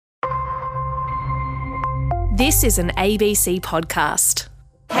This is an ABC podcast.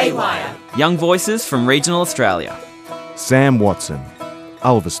 Haywire. Young voices from regional Australia. Sam Watson,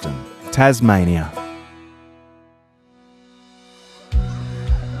 Ulverston, Tasmania.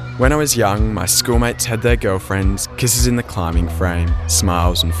 When I was young, my schoolmates had their girlfriends, kisses in the climbing frame,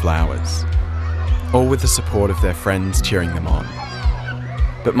 smiles and flowers, all with the support of their friends cheering them on.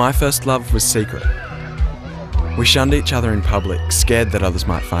 But my first love was secret. We shunned each other in public, scared that others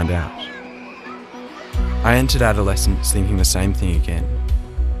might find out. I entered adolescence thinking the same thing again.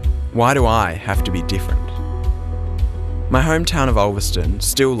 Why do I have to be different? My hometown of Ulverston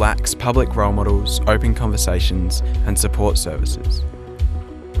still lacks public role models, open conversations and support services.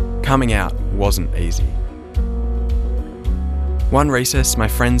 Coming out wasn't easy. One recess, my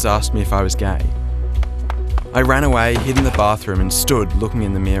friends asked me if I was gay. I ran away, hid in the bathroom and stood looking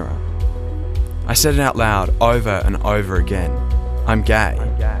in the mirror. I said it out loud over and over again. I'm gay.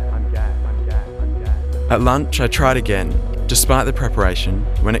 At lunch, I tried again. Despite the preparation,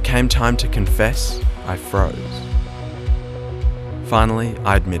 when it came time to confess, I froze. Finally,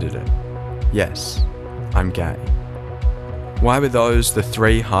 I admitted it. Yes, I'm gay. Why were those the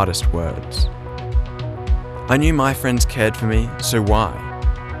three hardest words? I knew my friends cared for me, so why?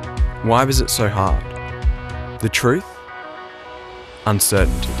 Why was it so hard? The truth?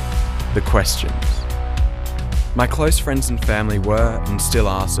 Uncertainty. The questions. My close friends and family were and still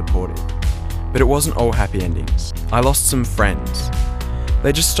are supportive. But it wasn't all happy endings. I lost some friends.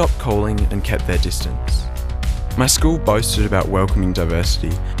 They just stopped calling and kept their distance. My school boasted about welcoming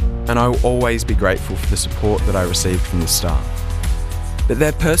diversity, and I will always be grateful for the support that I received from the staff. But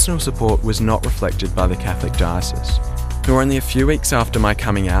their personal support was not reflected by the Catholic Diocese, who only a few weeks after my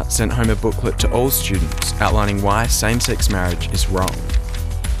coming out sent home a booklet to all students outlining why same-sex marriage is wrong.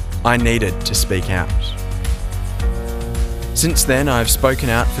 I needed to speak out. Since then, I have spoken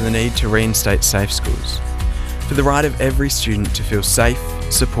out for the need to reinstate safe schools, for the right of every student to feel safe,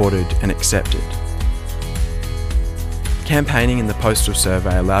 supported and accepted. Campaigning in the postal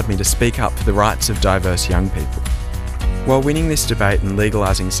survey allowed me to speak up for the rights of diverse young people. While winning this debate and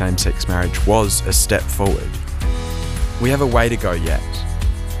legalising same-sex marriage was a step forward, we have a way to go yet.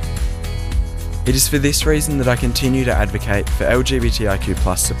 It is for this reason that I continue to advocate for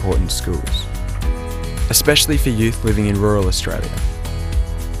LGBTIQ+ support in schools, especially for youth living in rural Australia,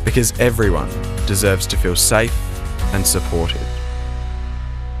 because everyone deserves to feel safe and supported.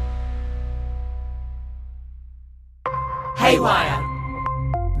 Haywire.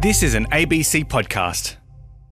 This is an ABC podcast.